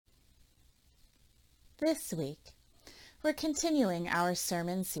This week, we're continuing our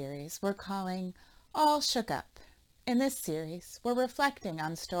sermon series we're calling All Shook Up. In this series, we're reflecting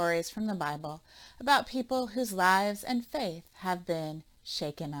on stories from the Bible about people whose lives and faith have been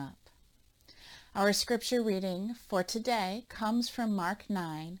shaken up. Our scripture reading for today comes from Mark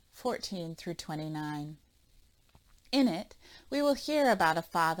 9:14 through 29. In it, we will hear about a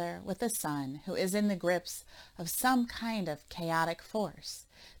father with a son who is in the grips of some kind of chaotic force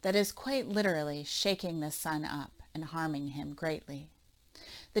that is quite literally shaking the son up and harming him greatly.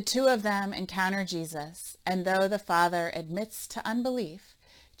 The two of them encounter Jesus, and though the father admits to unbelief,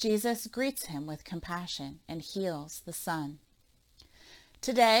 Jesus greets him with compassion and heals the son.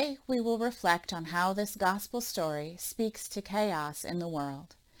 Today, we will reflect on how this gospel story speaks to chaos in the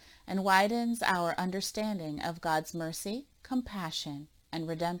world and widens our understanding of God's mercy, compassion, and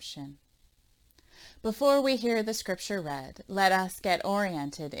redemption. Before we hear the scripture read, let us get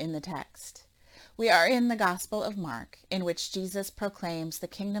oriented in the text. We are in the Gospel of Mark, in which Jesus proclaims the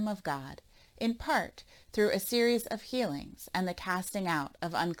kingdom of God, in part through a series of healings and the casting out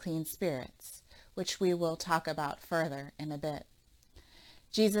of unclean spirits, which we will talk about further in a bit.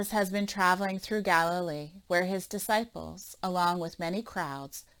 Jesus has been traveling through Galilee, where his disciples, along with many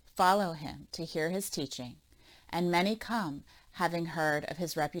crowds, follow him to hear his teaching, and many come, having heard of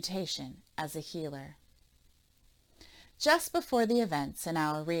his reputation as a healer. Just before the events in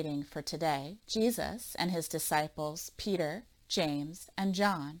our reading for today, Jesus and his disciples, Peter, James, and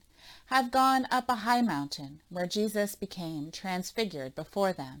John, have gone up a high mountain where Jesus became transfigured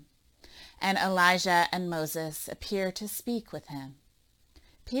before them, and Elijah and Moses appear to speak with him.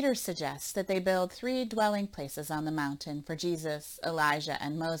 Peter suggests that they build 3 dwelling places on the mountain for Jesus, Elijah,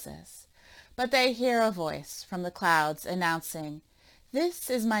 and Moses. But they hear a voice from the clouds announcing, "This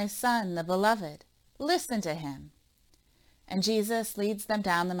is my son, the beloved. Listen to him." And Jesus leads them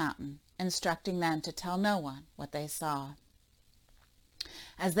down the mountain, instructing them to tell no one what they saw.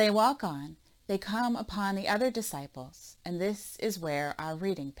 As they walk on, they come upon the other disciples, and this is where our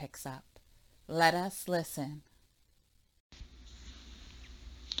reading picks up. Let us listen.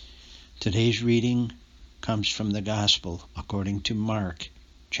 Today's reading comes from the Gospel according to Mark,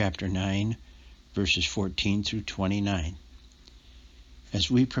 chapter 9, verses 14 through 29.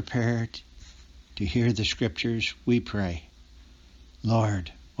 As we prepare to hear the Scriptures, we pray,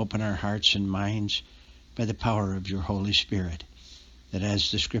 Lord, open our hearts and minds by the power of your Holy Spirit, that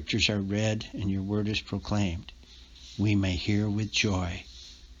as the Scriptures are read and your word is proclaimed, we may hear with joy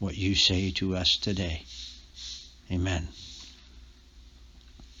what you say to us today. Amen.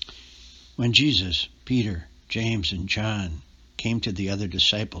 When Jesus, Peter, James, and John came to the other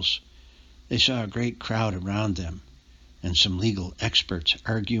disciples, they saw a great crowd around them and some legal experts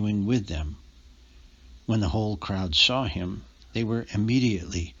arguing with them. When the whole crowd saw him, they were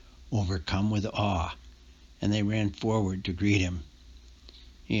immediately overcome with awe, and they ran forward to greet him.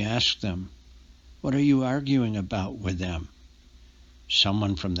 He asked them, "What are you arguing about with them?"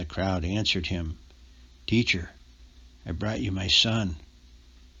 Someone from the crowd answered him, "Teacher, I brought you my son.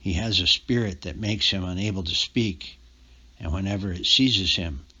 He has a spirit that makes him unable to speak, and whenever it seizes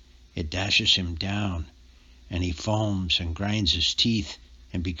him, it dashes him down, and he foams and grinds his teeth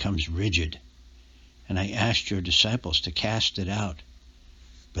and becomes rigid. And I asked your disciples to cast it out,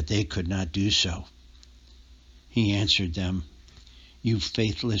 but they could not do so." He answered them, "You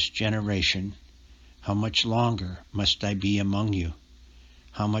faithless generation, how much longer must I be among you?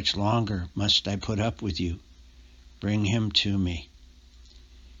 How much longer must I put up with you? Bring him to me."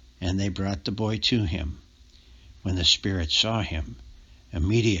 And they brought the boy to him. When the spirit saw him,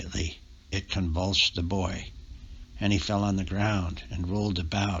 immediately it convulsed the boy, and he fell on the ground and rolled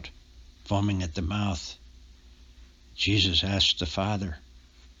about, foaming at the mouth. Jesus asked the father,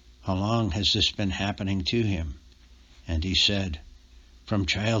 "How long has this been happening to him?" And he said, "From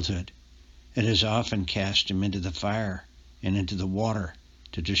childhood. It has often cast him into the fire and into the water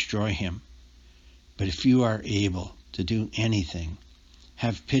to destroy him. But if you are able to do anything,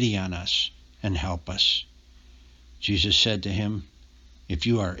 have pity on us and help us." Jesus said to him, "If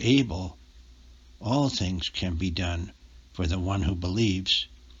you are able, all things can be done for the one who believes."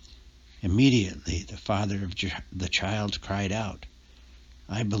 Immediately the father of the child cried out,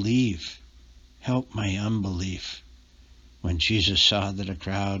 "I believe. Help my unbelief." When Jesus saw that a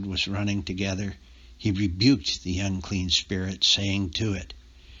crowd was running together, he rebuked the unclean spirit, saying to it,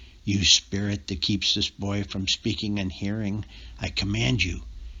 "You spirit that keeps this boy from speaking and hearing, I command you,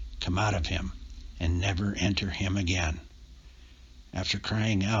 come out of him and never enter him again." After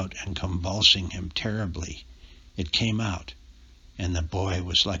crying out and convulsing him terribly, it came out, and the boy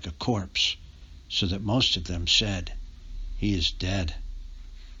was like a corpse, so that most of them said, "He is dead."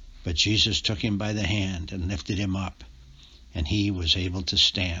 But Jesus took him by the hand and lifted him up, and he was able to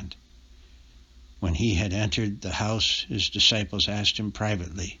stand. When he had entered the house, his disciples asked him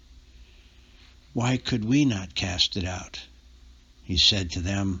privately, "Why could we not cast it out?" He said to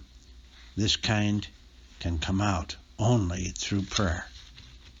them, "This kind can come out only through prayer."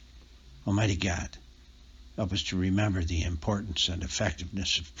 Almighty God, help us to remember the importance and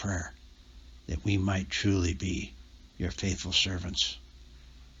effectiveness of prayer, that we might truly be your faithful servants.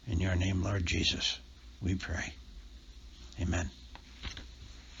 In your name, Lord Jesus, we pray. Amen.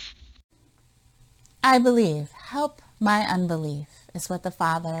 I believe, help my unbelief, is what the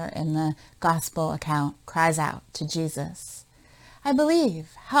Father in the Gospel account cries out to Jesus. I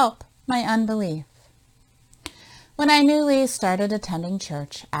believe, help my unbelief. When I newly started attending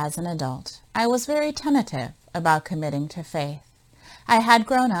church as an adult, I was very tentative about committing to faith. I had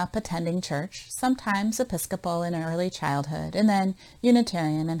grown up attending church, sometimes Episcopal in early childhood, and then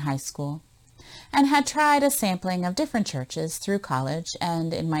Unitarian in high school, and had tried a sampling of different churches through college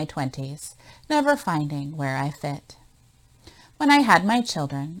and in my 20s, never finding where I fit. When I had my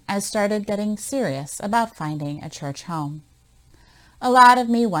children, I started getting serious about finding a church home. A lot of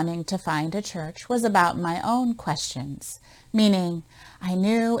me wanting to find a church was about my own questions, meaning I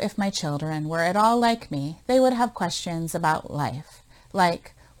knew if my children were at all like me, they would have questions about life,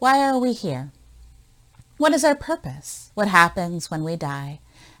 like, why are we here? What is our purpose? What happens when we die?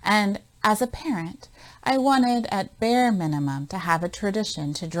 And as a parent, I wanted at bare minimum to have a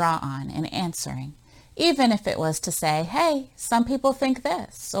tradition to draw on in answering, even if it was to say, hey, some people think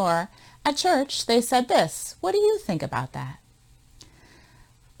this, or at church they said this. What do you think about that?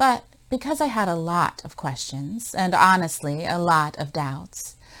 But because I had a lot of questions, and honestly a lot of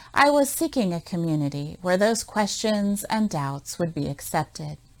doubts, I was seeking a community where those questions and doubts would be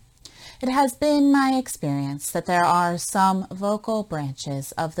accepted. It has been my experience that there are some vocal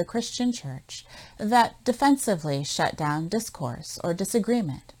branches of the Christian church that defensively shut down discourse or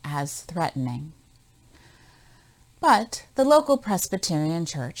disagreement as threatening. But the local Presbyterian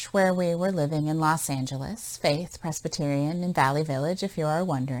church where we were living in Los Angeles, Faith Presbyterian in Valley Village if you are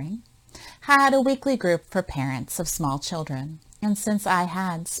wondering, had a weekly group for parents of small children. And since I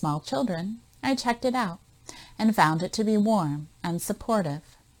had small children, I checked it out and found it to be warm and supportive.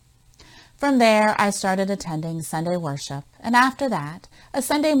 From there, I started attending Sunday worship, and after that, a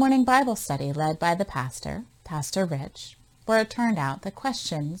Sunday morning Bible study led by the pastor, Pastor Rich, where it turned out that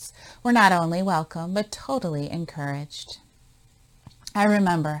questions were not only welcome, but totally encouraged. I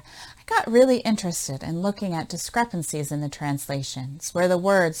remember I got really interested in looking at discrepancies in the translations, where the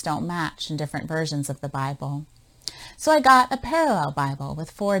words don't match in different versions of the Bible. So I got a parallel Bible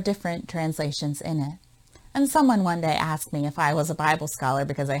with 4 different translations in it. And someone one day asked me if I was a Bible scholar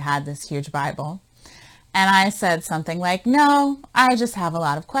because I had this huge Bible. And I said something like, no, I just have a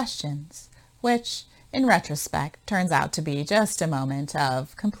lot of questions, which in retrospect turns out to be just a moment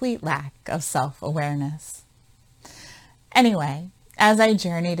of complete lack of self-awareness. Anyway, as I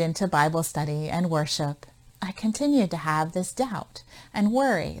journeyed into Bible study and worship, I continued to have this doubt and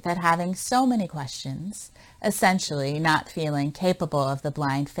worry that having so many questions, essentially not feeling capable of the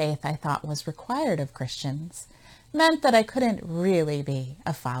blind faith I thought was required of Christians, meant that I couldn't really be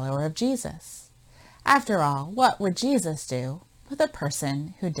a follower of Jesus. After all, what would Jesus do with a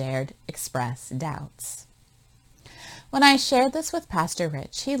person who dared express doubts? When I shared this with Pastor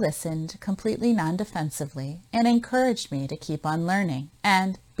Rich, he listened completely non-defensively and encouraged me to keep on learning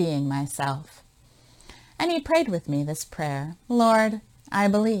and being myself. And he prayed with me this prayer, Lord, I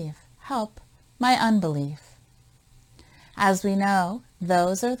believe, help my unbelief. As we know,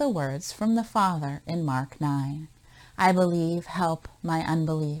 those are the words from the Father in Mark 9. I believe, help my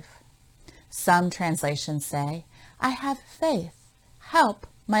unbelief. Some translations say, I have faith, help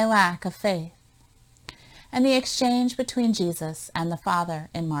my lack of faith. And the exchange between Jesus and the Father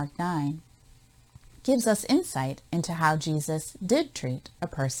in Mark 9 gives us insight into how Jesus did treat a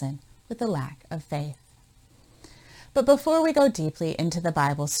person with a lack of faith. But before we go deeply into the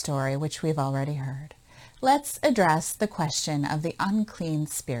Bible story, which we've already heard, let's address the question of the unclean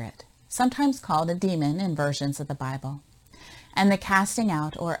spirit, sometimes called a demon in versions of the Bible, and the casting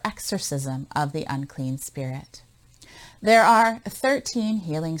out or exorcism of the unclean spirit. There are 13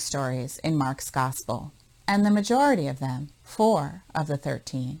 healing stories in Mark's Gospel, and the majority of them, 4 of the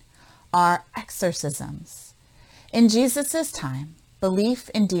 13, are exorcisms. In Jesus' time, belief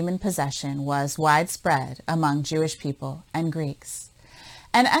in demon possession was widespread among Jewish people and Greeks.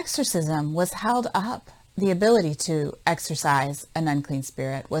 And exorcism was held up, the ability to exorcise an unclean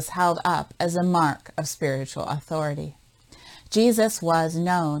spirit was held up as a mark of spiritual authority. Jesus was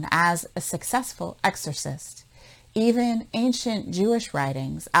known as a successful exorcist, Even ancient Jewish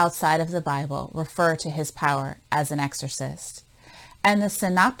writings outside of the Bible refer to his power as an exorcist, and the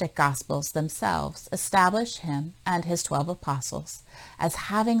Synoptic Gospels themselves establish him and his 12 apostles as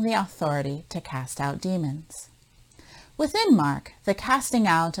having the authority to cast out demons. Within Mark, the casting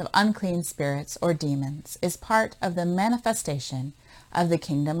out of unclean spirits or demons is part of the manifestation of the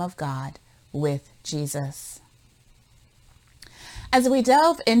kingdom of God with Jesus. As we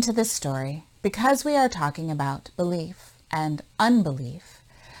delve into this story, because we are talking about belief and unbelief,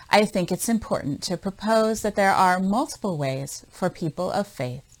 I think it's important to propose that there are multiple ways for people of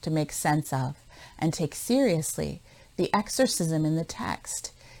faith to make sense of and take seriously the exorcism in the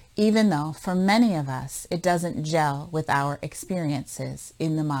text, even though for many of us it doesn't gel with our experiences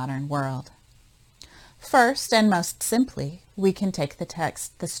in the modern world. First, and most simply, we can take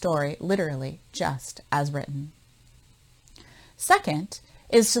the story literally, just as written. Second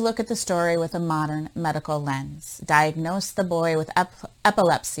is to look at the story with a modern medical lens, diagnose the boy with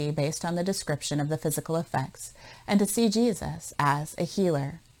epilepsy based on the description of the physical effects, and to see Jesus as a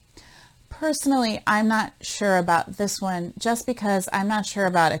healer. Personally, I'm not sure about this one just because I'm not sure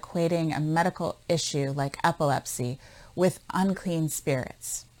about equating a medical issue like epilepsy with unclean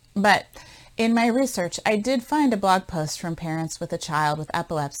spirits. But in my research, I did find a blog post from parents with a child with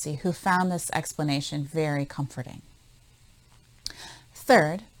epilepsy who found this explanation very comforting.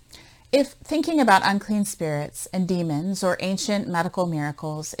 Third, if thinking about unclean spirits and demons or ancient medical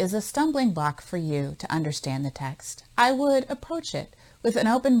miracles is a stumbling block for you to understand the text, I would approach it with an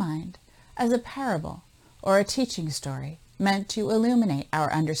open mind as a parable or a teaching story meant to illuminate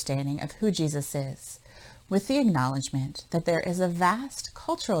our understanding of who Jesus is, with the acknowledgement that there is a vast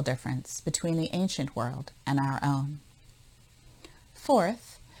cultural difference between the ancient world and our own.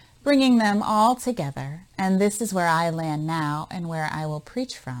 Fourth, bringing them all together, and this is where I land now and where I will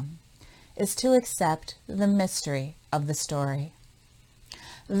preach from, is to accept the mystery of the story.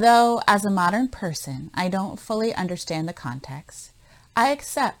 Though, as a modern person, I don't fully understand the context, I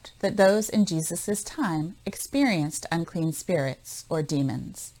accept that those in Jesus' time experienced unclean spirits or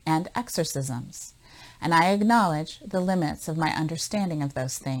demons and exorcisms, and I acknowledge the limits of my understanding of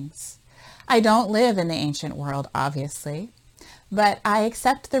those things. I don't live in the ancient world, obviously, but I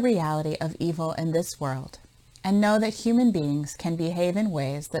accept the reality of evil in this world and know that human beings can behave in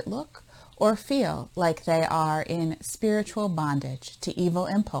ways that look or feel like they are in spiritual bondage to evil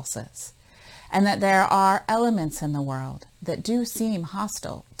impulses, and that there are elements in the world that do seem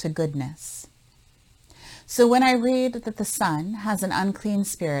hostile to goodness. So when I read that the son has an unclean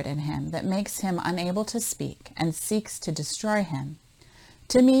spirit in him that makes him unable to speak and seeks to destroy him,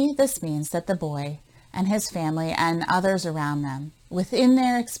 to me this means that the boy and his family and others around them, within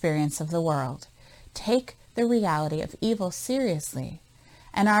their experience of the world, take the reality of evil seriously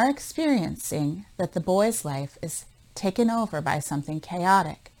and are experiencing that the boy's life is taken over by something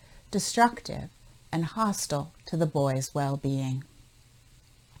chaotic, destructive, and hostile to the boy's well-being.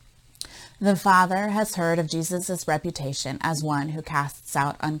 The father has heard of Jesus' reputation as one who casts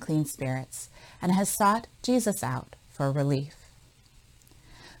out unclean spirits and has sought Jesus out for relief.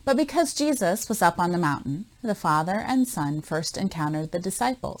 But because Jesus was up on the mountain, the father and son first encountered the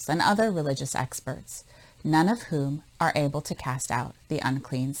disciples and other religious experts, none of whom are able to cast out the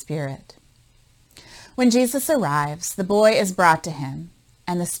unclean spirit. When Jesus arrives, the boy is brought to him,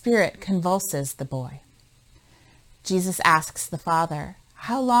 and the spirit convulses the boy. Jesus asks the father,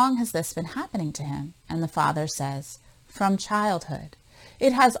 "How long has this been happening to him?" And the father says, "From childhood.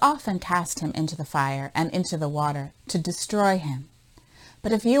 It has often cast him into the fire and into the water to destroy him.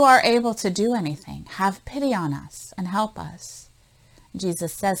 But if you are able to do anything, have pity on us and help us."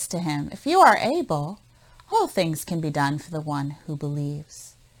 Jesus says to him, "If you are able, all things can be done for the one who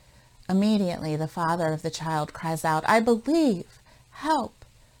believes." Immediately the father of the child cries out, "I believe, help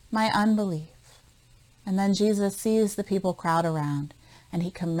my unbelief." And then Jesus sees the people crowd around, and he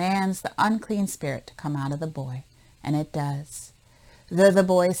commands the unclean spirit to come out of the boy, and it does. Though the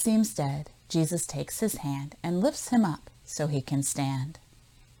boy seems dead, Jesus takes his hand and lifts him up so he can stand.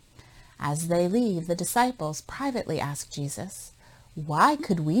 As they leave, the disciples privately ask Jesus, "Why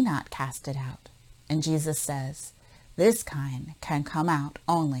could we not cast it out?" And Jesus says, "This kind can come out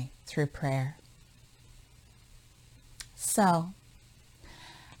only through prayer." So,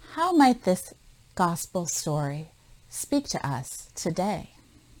 how might this gospel story speak to us today?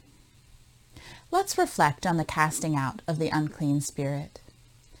 Let's reflect on the casting out of the unclean spirit.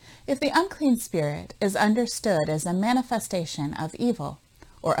 If the unclean spirit is understood as a manifestation of evil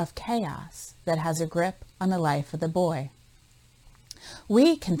or of chaos that has a grip on the life of the boy,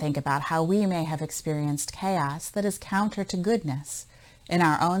 we can think about how we may have experienced chaos that is counter to goodness in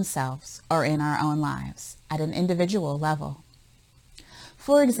our own selves or in our own lives at an individual level.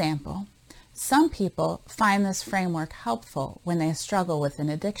 For example, some people find this framework helpful when they struggle with an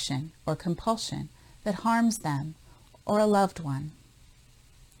addiction or compulsion that harms them or a loved one.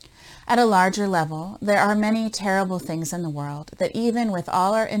 At a larger level, there are many terrible things in the world that even with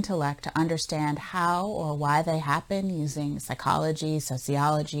all our intellect to understand how or why they happen using psychology,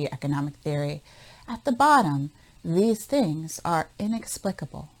 sociology, economic theory, at the bottom, these things are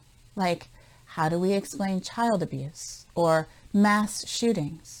inexplicable. Like, how do we explain child abuse or mass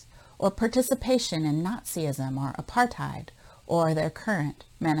shootings or participation in Nazism or apartheid or their current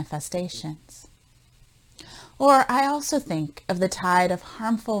manifestations? Or I also think of the tide of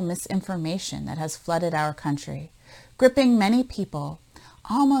harmful misinformation that has flooded our country, gripping many people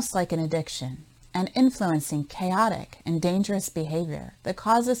almost like an addiction and influencing chaotic and dangerous behavior that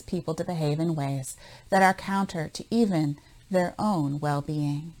causes people to behave in ways that are counter to even their own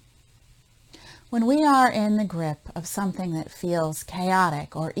well-being. When we are in the grip of something that feels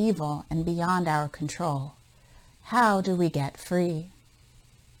chaotic or evil and beyond our control, how do we get free?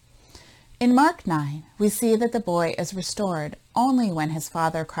 In Mark 9, we see that the boy is restored only when his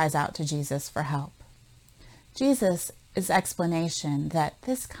father cries out to Jesus for help. Jesus' explanation that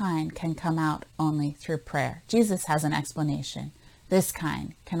this kind can come out only through prayer. Jesus has an explanation. This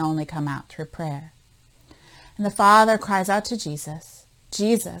kind can only come out through prayer. And the father cries out to Jesus.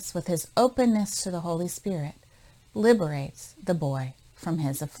 Jesus, with his openness to the Holy Spirit, liberates the boy from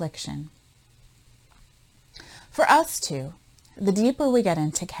his affliction. For us too, the deeper we get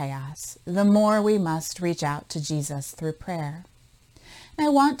into chaos, the more we must reach out to Jesus through prayer. And I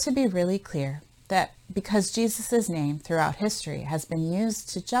want to be really clear that because Jesus' name throughout history has been used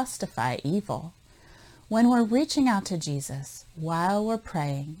to justify evil, when we're reaching out to Jesus while we're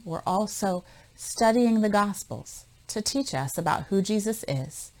praying, we're also studying the Gospels to teach us about who Jesus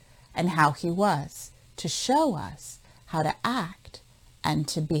is and how he was, to show us how to act and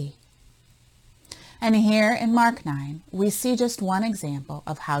to be. And here in Mark 9, we see just one example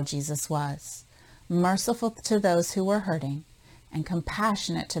of how Jesus was, merciful to those who were hurting and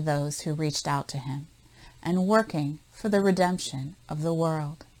compassionate to those who reached out to him, and working for the redemption of the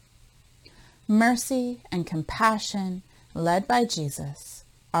world. Mercy and compassion, led by Jesus,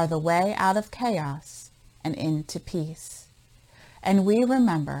 are the way out of chaos and into peace. And we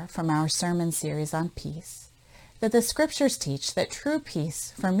remember from our sermon series on peace that the scriptures teach that true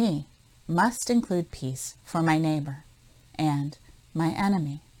peace for me must include peace for my neighbor and my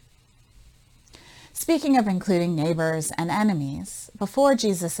enemy. Speaking of including neighbors and enemies, before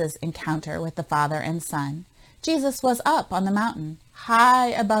Jesus' encounter with the Father and Son, Jesus was up on the mountain, high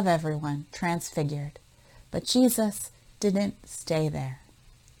above everyone, transfigured. But Jesus didn't stay there.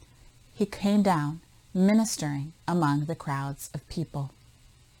 He came down, ministering among the crowds of people.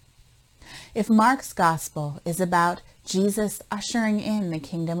 If Mark's gospel is about Jesus ushering in the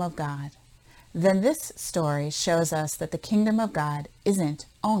kingdom of God, then this story shows us that the kingdom of God isn't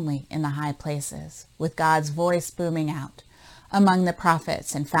only in the high places, with God's voice booming out among the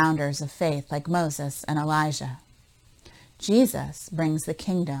prophets and founders of faith like Moses and Elijah. Jesus brings the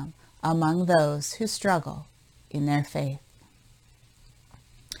kingdom among those who struggle in their faith.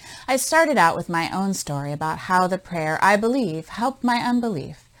 I started out with my own story about how the prayer I believe helped my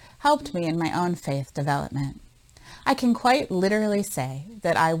unbelief, helped me in my own faith development. I can quite literally say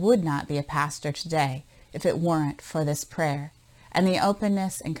that I would not be a pastor today if it weren't for this prayer and the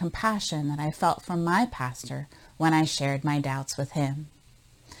openness and compassion that I felt from my pastor when I shared my doubts with him.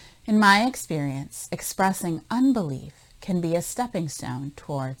 In my experience, expressing unbelief can be a stepping stone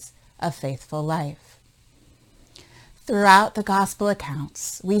towards a faithful life. Throughout the gospel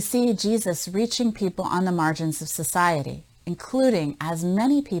accounts, we see Jesus reaching people on the margins of society, including as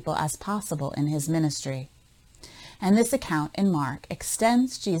many people as possible in his ministry. And this account in Mark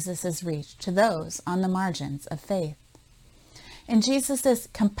extends Jesus' reach to those on the margins of faith. In Jesus'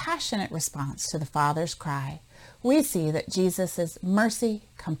 compassionate response to the Father's cry, we see that Jesus' mercy,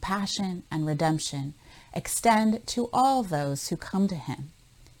 compassion, and redemption extend to all those who come to him,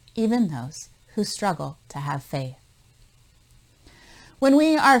 even those who struggle to have faith. When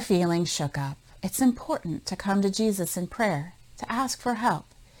we are feeling shook up, it's important to come to Jesus in prayer, to ask for help,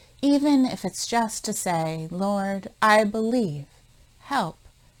 even if it's just to say, Lord, I believe, help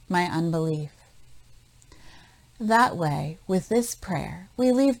my unbelief. That way, with this prayer,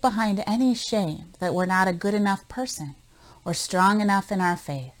 we leave behind any shame that we're not a good enough person or strong enough in our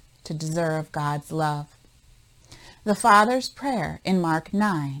faith to deserve God's love. The Father's prayer in Mark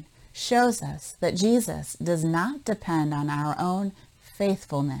 9 shows us that Jesus does not depend on our own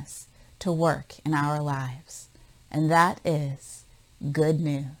faithfulness to work in our lives, and that is good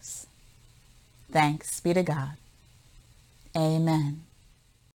news. Thanks be to God. Amen.